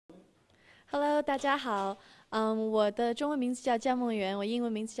Hello， 大家好。我的中文名字叫江梦圆，我英文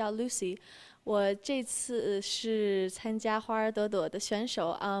名字叫 Lucy。我这次是参加花儿朵朵的选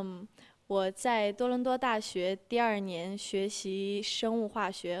手。我在多伦多大学第2年学习生物化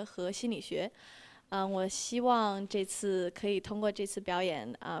学和心理学。我希望这次可以通过这次表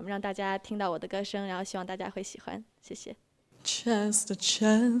演，让大家听到我的歌声，然后希望大家会喜欢。谢谢。Chest to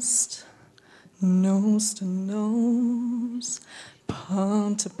chest, nose to nose,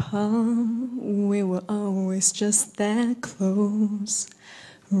 palm to palm, we were always just that close.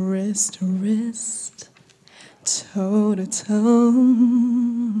 Wrist to wrist, toe to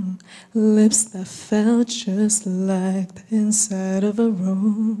toe, lips that felt just like the inside of a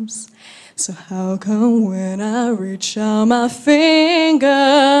rose. So how come when I reach out my fingers,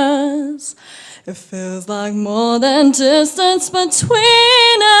 it feels like more than distance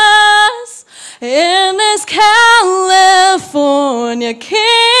between us? In this California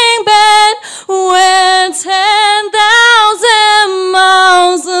king bed, we're 10,000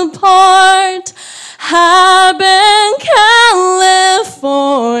 miles apart. I've been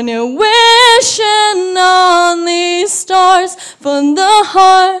California wishing on these stars from the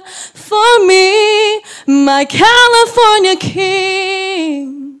heart for me, my California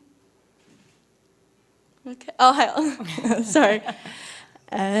king. Okay. Oh, hi. Sorry.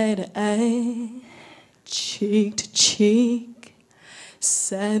 Eye to eye, cheek to cheek,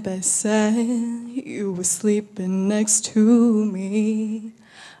 side by side, you were sleeping next to me,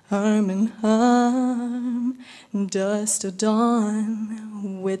 arm in arm, dusk to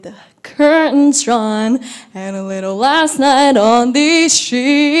dawn, with the curtains drawn, and a little last night on these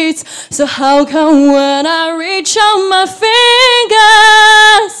sheets. So how come when I reach out my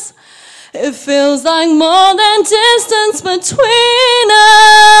fingers, it feels like more than distance between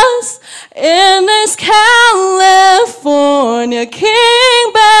us? In this California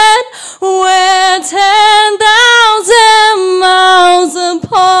king bed, we're 10,000 miles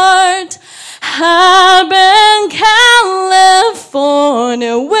apart. I've been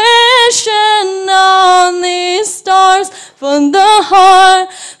California wishing on these stars from the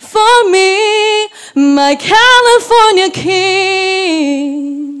heart for me, my California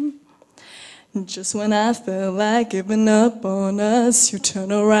king. Just when I feel like giving up on us, you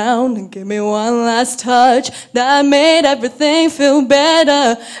turn around and give me one last touch that made everything feel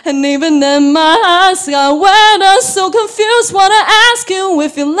better. And even then my eyes got wetter, so confused, wanna ask you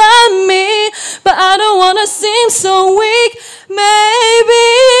if you love me, but I don't wanna seem so weak. Maybe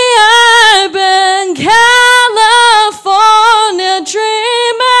I've been California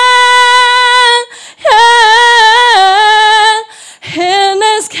dreaming, yeah. In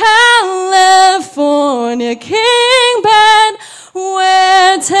this California king bed,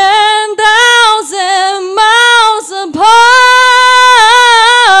 we're 10,000 miles apart.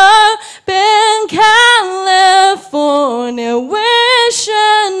 Been California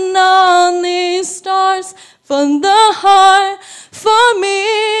wishing on these stars from the heart for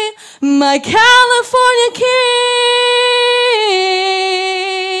me, my California king.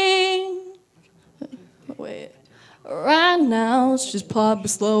 Wait. Right now, she's probably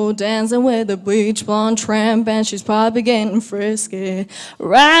slow dancing with a bleach blonde tramp, and she's probably getting frisky.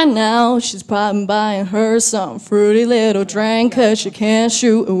 Right now, she's probably buying her some fruity little drink, 'cause she can't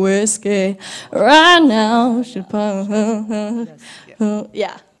shoot a whiskey. Right now, she's probably,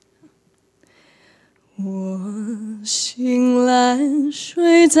 yeah. 我醒来，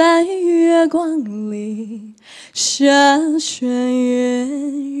睡在月光里，下弦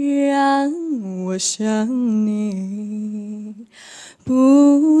月让我想你。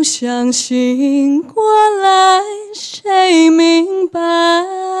不想醒过来，谁明白？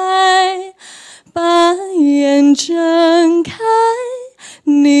把眼睁开，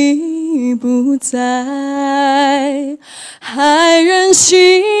你不在，还任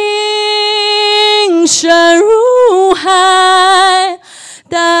性深入海，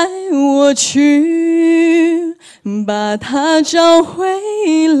带我去，把它找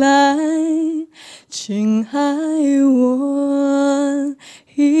回来，请爱我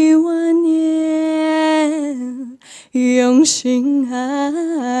10000年，用心爱。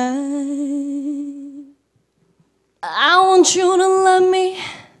I want you to love me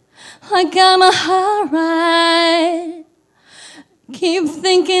like I'm a heart right. Keep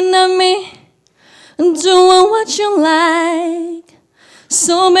thinking of me, doing what you like.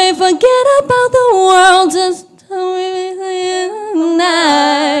 So may forget about the world just tonight.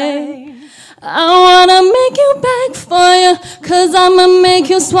 I wanna make you beg for you, 'cause I'ma make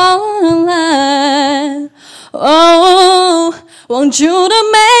you swallow the lie. Oh, want you to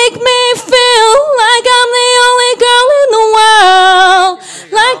make me feel like I'm the only girl in the world,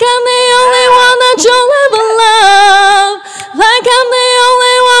 like I'm the only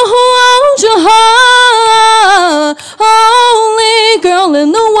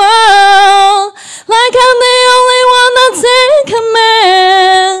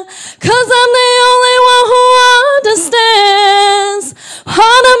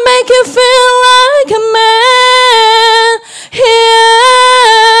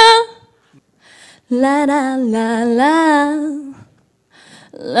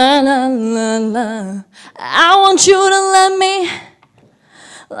La la la la. I want you to love me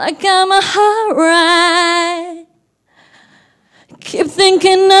like I'm a hot ride. Keep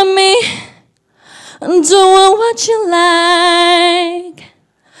thinking of me and doing what you like.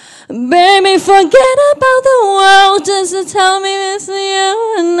 Baby, forget about the world just to tell me it's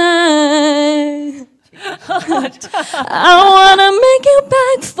you and I. I wanna make it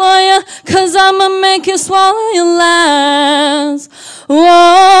back for you, 'cause I'ma make you swallow your lies.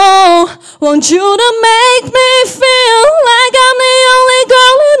 Whoa, want you to make me feel like I'm the only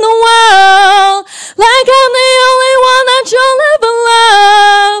girl in the world, like I'm the only one that you'll ever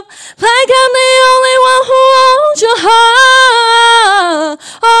love, like I'm the only one who owns your heart,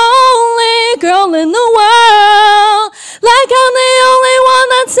 only girl in the world, like I'm the only one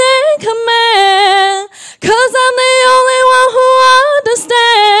that's in command, 'cause I'm the only one who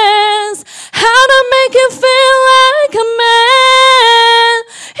understands how to make you feel like a man.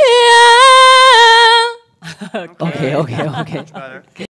 Yeah. OK OK OK。